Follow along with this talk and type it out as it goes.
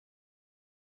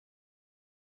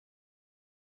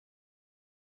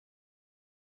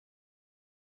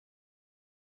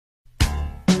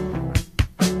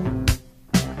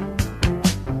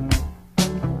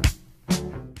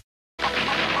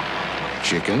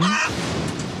chicken.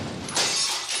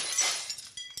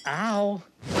 Ow.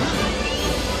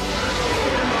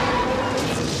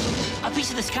 A piece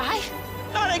of the sky?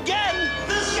 Not again!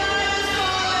 The sky is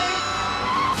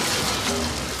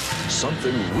falling!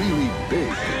 Something really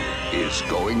big is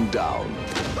going down.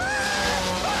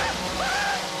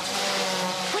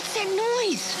 What's that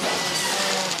noise?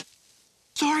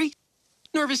 Sorry.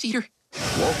 Nervous eater.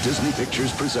 Walt Disney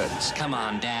Pictures presents Come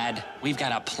on, Dad. We've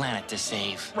got a planet to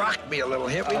save. Rock me a little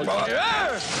hippie boy.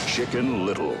 Chicken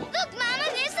Little. Look, Mama,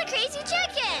 there's the crazy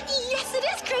chicken. Yes, it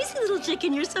is crazy, little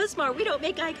chicken. You're so smart. We don't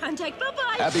make eye contact.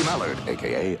 Bye-bye. Abby Mallard,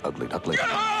 a.k.a. Ugly Duckling.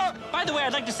 By the way,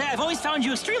 I'd like to say I've always found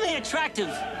you extremely attractive.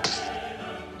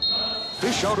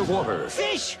 Fish out of water.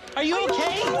 Fish, are you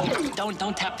okay?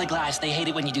 Don't tap the glass. They hate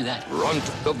it when you do that. Runt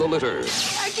of the litter.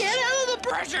 I can't handle the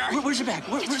pressure. Where's your bag?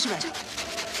 Where's your bag?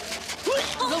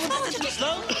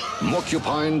 Slow.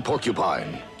 Mocupine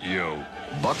Porcupine. Yo.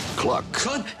 Buck Cluck.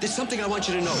 Son, there's something I want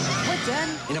you to know. What, Dad?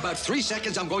 In about 3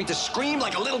 seconds, I'm going to scream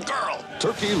like a little girl.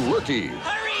 Turkey Lurkey.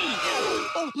 Hurry!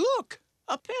 Oh, look,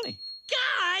 a penny.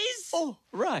 Guys! Oh,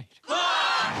 right.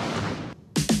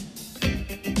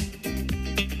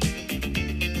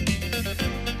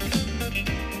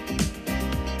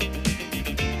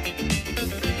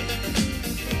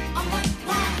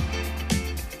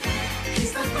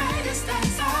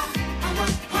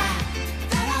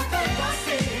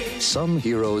 Some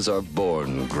heroes are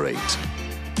born great.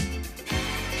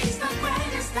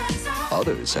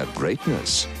 Others have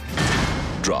greatness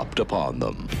dropped upon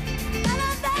them.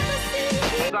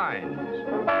 Signs.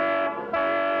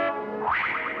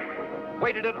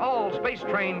 Waited at all space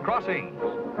train crossings.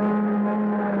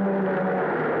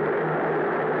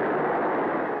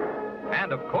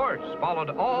 And of course, followed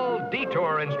all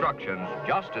detour instructions,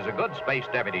 just as a good space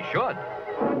deputy should.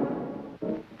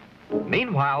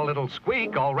 Meanwhile, little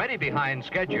Squeak, already behind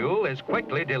schedule, is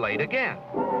quickly delayed again.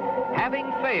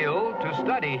 Having failed to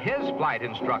study his flight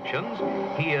instructions,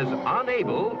 he is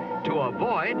unable to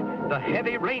avoid the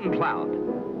heavy rain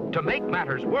cloud. To make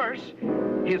matters worse,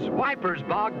 his wipers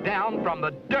bogged down from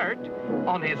the dirt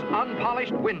on his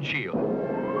unpolished windshield.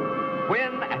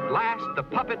 When, at last, the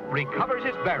puppet recovers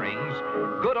his bearings,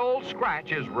 good old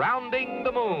Scratch is rounding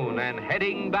the moon and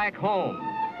heading back home.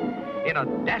 In a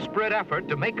desperate effort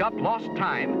to make up lost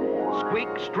time, Squeak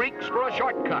streaks for a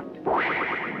shortcut,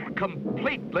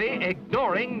 completely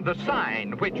ignoring the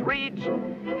sign which reads,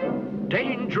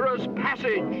 "Dangerous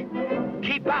passage,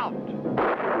 keep out."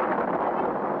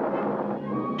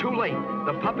 Too late,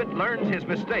 the puppet learns his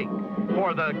mistake,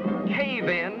 for the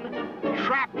cave-in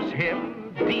traps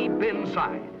him deep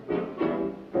inside.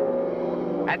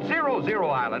 At 00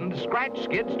 Island, Scratch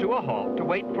skids to a halt to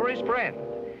wait for his friend.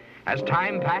 As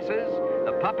time passes,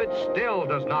 the puppet still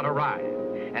does not arrive,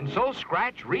 and so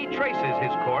Scratch retraces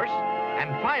his course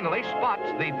and finally spots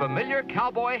the familiar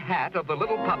cowboy hat of the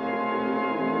little puppet.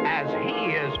 As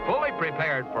he is fully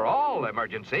prepared for all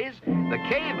emergencies, the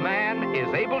caveman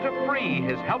is able to free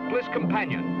his helpless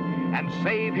companion and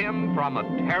save him from a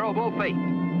terrible fate.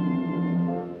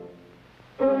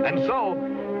 And so,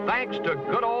 thanks to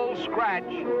good old Scratch,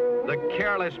 the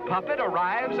careless puppet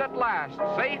arrives at last,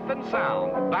 safe and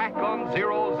sound, back on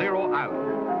 00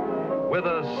 Island. With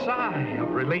a sigh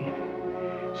of relief,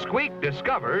 Squeak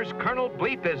discovers Colonel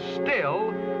Bleep is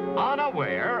still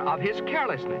unaware of his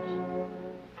carelessness.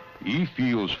 He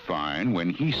feels fine when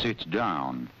he sits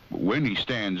down. But when he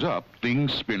stands up,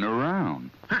 things spin around.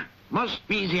 Must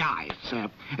be the eyes.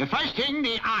 First thing,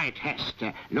 the eye test.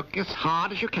 Look as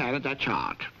hard as you can at that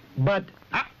chart. But...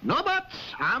 no buts.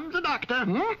 I'm the doctor.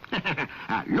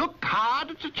 Look hard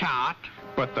at the chart.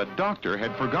 But the doctor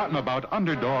had forgotten about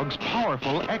Underdog's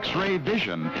powerful X-ray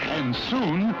vision, and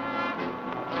soon...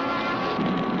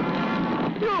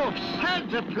 You've set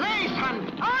the place on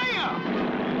fire!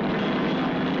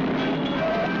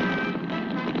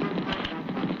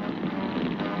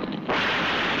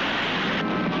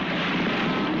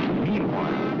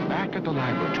 Meanwhile, back at the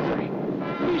laboratory...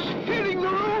 He's filling the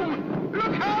room!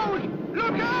 Look out!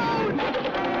 Look out!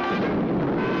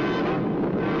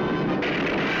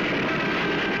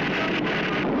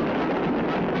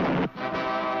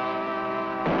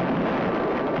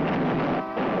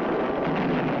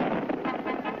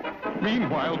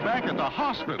 Meanwhile, back at the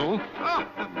hospital... Oh,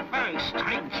 a very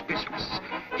strange business.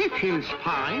 He feels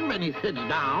fine when he sits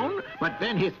down, but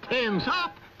when he stands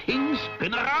up, things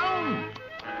spin around.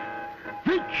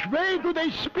 Which way do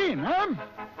they spin, huh?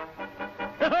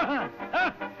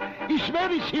 It's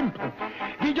very simple.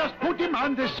 We just put him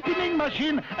on the spinning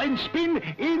machine and spin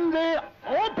in the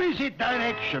opposite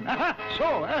direction.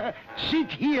 So,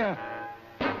 sit here.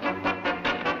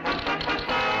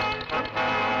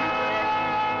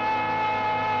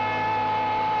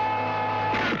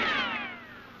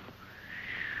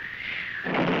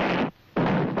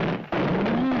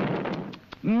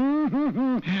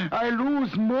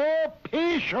 has more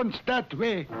patience that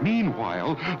way.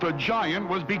 Meanwhile, the giant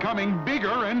was becoming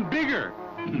bigger and bigger.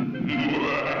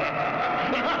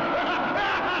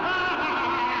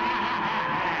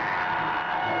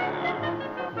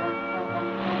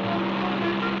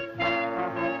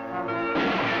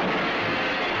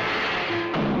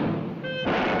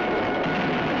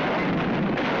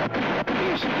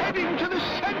 He's heading to the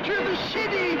center of the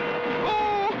city.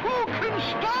 Oh, who can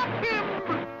stop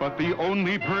him? But the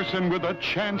only person with a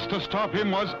chance to stop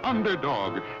him was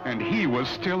Underdog, and he was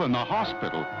still in the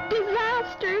hospital.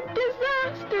 Disaster!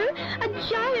 Disaster! A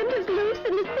giant is loose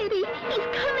in the city. He's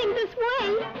coming this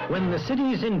way. When the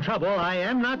city's in trouble, I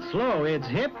am not slow. It's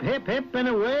hip, hip, hip, and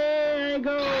away I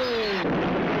go.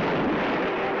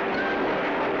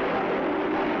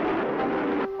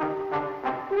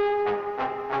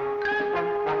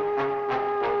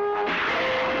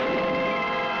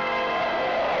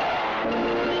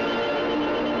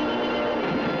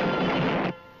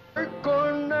 Work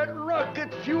on that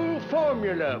rocket fuel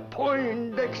formula,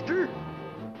 Poindexter.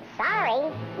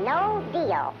 Sorry, no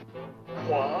deal.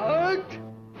 What?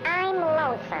 I'm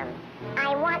lonesome.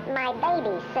 I want my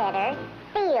babysitter,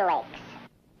 Felix.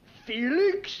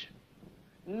 Felix?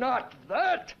 Not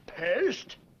that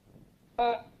pest.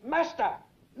 Master,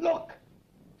 look.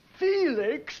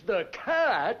 Felix the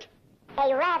cat.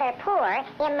 A rather poor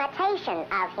imitation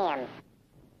of him.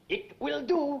 It will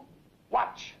do.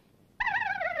 Watch.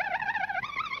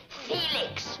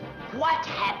 Felix, what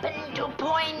happened to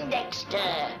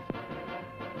Poindexter?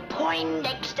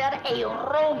 Poindexter a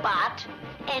robot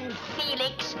and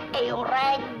Felix a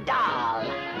rag doll.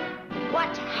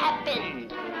 What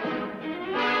happened?